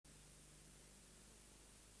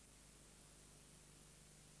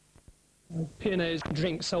P&O's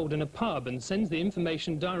drink sold in a pub and sends the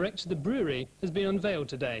information direct to the brewery has been unveiled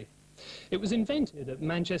today. It was invented at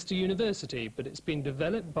Manchester University, but it's been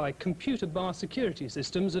developed by Computer Bar Security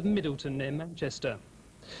Systems of Middleton near Manchester.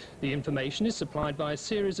 The information is supplied by a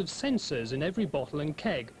series of sensors in every bottle and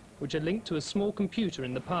keg, which are linked to a small computer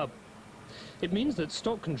in the pub. It means that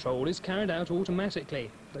stock control is carried out automatically,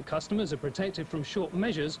 that customers are protected from short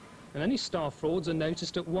measures, and any staff frauds are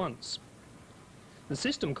noticed at once. The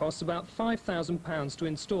system costs about £5,000 to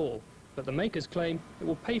install, but the makers claim it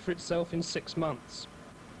will pay for itself in 6 months.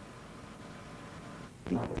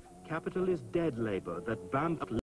 Capital is dead labour that vamped